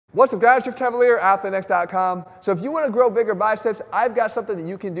What's up guys, Jeff Cavalier, ATHLEAN-X.com. So if you want to grow bigger biceps, I've got something that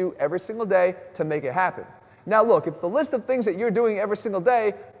you can do every single day to make it happen. Now look, if the list of things that you're doing every single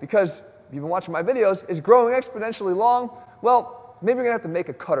day, because you've been watching my videos, is growing exponentially long, well, maybe you're going to have to make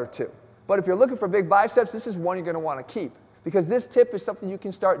a cut or two. But if you're looking for big biceps, this is one you're going to want to keep. Because this tip is something you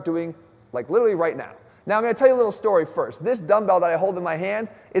can start doing like literally right now. Now I'm going to tell you a little story first. This dumbbell that I hold in my hand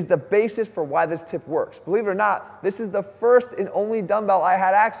is the basis for why this tip works. Believe it or not, this is the first and only dumbbell I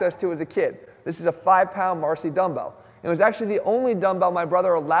had access to as a kid. This is a 5-pound Marcy dumbbell. It was actually the only dumbbell my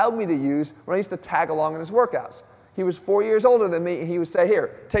brother allowed me to use when I used to tag along in his workouts. He was 4 years older than me, and he would say,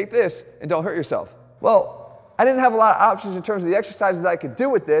 "Here, take this and don't hurt yourself." Well, I didn't have a lot of options in terms of the exercises that I could do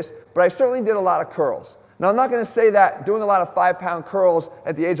with this, but I certainly did a lot of curls. Now I'm not going to say that doing a lot of 5-pound curls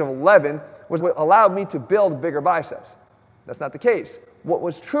at the age of 11 was what allowed me to build bigger biceps. That's not the case. What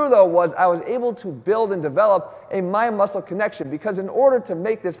was true though was I was able to build and develop a mind-muscle connection, because in order to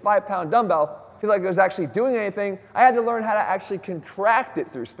make this 5-pound dumbbell feel like it was actually doing anything, I had to learn how to actually contract it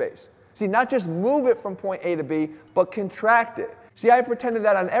through space. See, not just move it from point A to B, but contract it. See, I pretended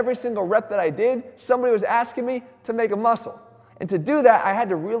that on every single rep that I did, somebody was asking me to make a muscle. And to do that, I had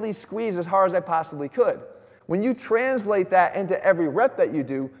to really squeeze as hard as I possibly could. When you translate that into every rep that you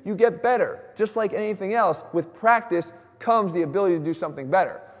do, you get better. Just like anything else, with practice comes the ability to do something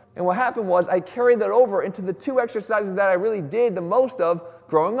better. And what happened was I carried that over into the two exercises that I really did the most of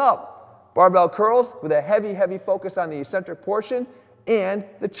growing up. Barbell curls with a heavy, heavy focus on the eccentric portion, and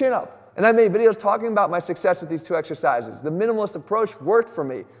the chin up. And I made videos talking about my success with these two exercises. The minimalist approach worked for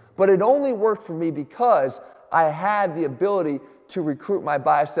me, but it only worked for me because I had the ability to recruit my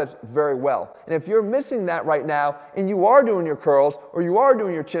biceps very well. And if you're missing that right now, and you are doing your curls, or you are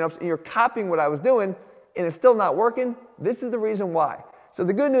doing your chin-ups, and you're copying what I was doing, and it's still not working, this is the reason why. So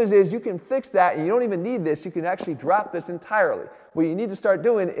the good news is you can fix that, and you don't even need this. You can actually drop this entirely. What you need to start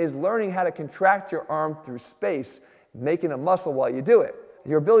doing is learning how to contract your arm through space, making a muscle while you do it.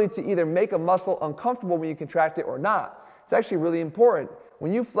 Your ability to either make a muscle uncomfortable when you contract it or not. It's actually really important.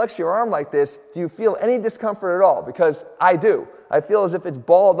 When you flex your arm like this, do you feel any discomfort at all? Because I do. I feel as if it's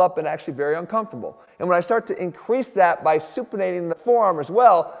balled up and actually very uncomfortable. And when I start to increase that by supinating the forearm as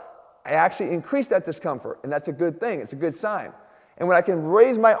well, I actually increase that discomfort, and that's a good thing. It's a good sign. And when I can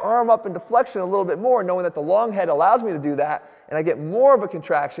raise my arm up into flexion a little bit more, knowing that the long head allows me to do that, and I get more of a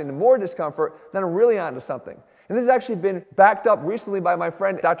contraction and more discomfort, then I'm really onto something. And this has actually been backed up recently by my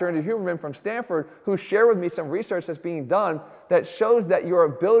friend Dr. Andrew Huberman from Stanford, who shared with me some research that's being done that shows that your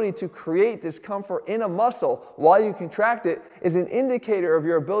ability to create discomfort in a muscle while you contract it is an indicator of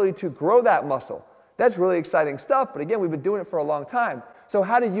your ability to grow that muscle. That's really exciting stuff, but again, we've been doing it for a long time. So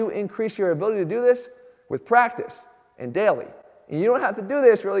how do you increase your ability to do this? With practice and daily. And you don't have to do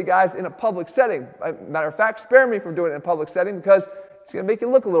this really, guys, in a public setting. Matter of fact, spare me from doing it in a public setting, because it's going to make it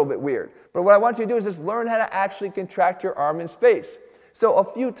look a little bit weird. But what I want you to do is just learn how to actually contract your arm in space. So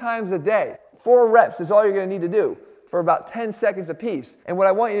a few times a day, 4 reps is all you're going to need to do for about 10 seconds apiece. And what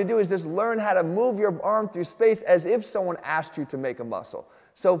I want you to do is just learn how to move your arm through space as if someone asked you to make a muscle.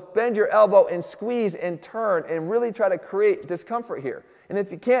 So bend your elbow and squeeze and turn and really try to create discomfort here. And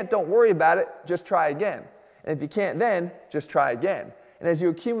if you can't, don't worry about it, just try again. And if you can't then, just try again. And as you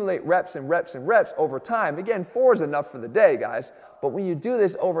accumulate reps and reps and reps over time, again, 4 is enough for the day, guys. But when you do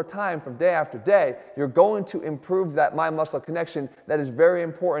this over time from day after day, you're going to improve that mind-muscle connection that is very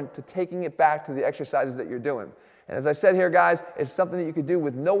important to taking it back to the exercises that you're doing. And as I said here, guys, it's something that you could do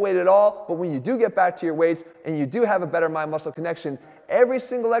with no weight at all, but when you do get back to your weights and you do have a better mind-muscle connection, every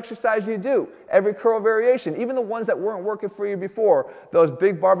single exercise you do, every curl variation, even the ones that weren't working for you before, those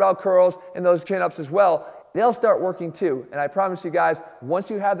big barbell curls and those chin-ups as well, they'll start working too. And I promise you guys, once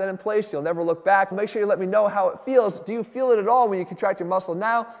you have that in place, you'll never look back. Make sure you let me know how it feels. Do you feel it at all when you contract your muscle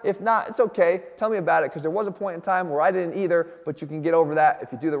now? If not, it's okay. Tell me about it, because there was a point in time where I didn't either, but you can get over that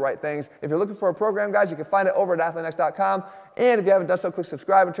if you do the right things. If you're looking for a program, guys, you can find it over at ATHLEAN-X.com. And if you haven't done so, click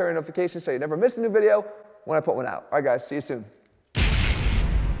subscribe and turn on notifications so you never miss a new video when I put one out. All right, guys, see you soon.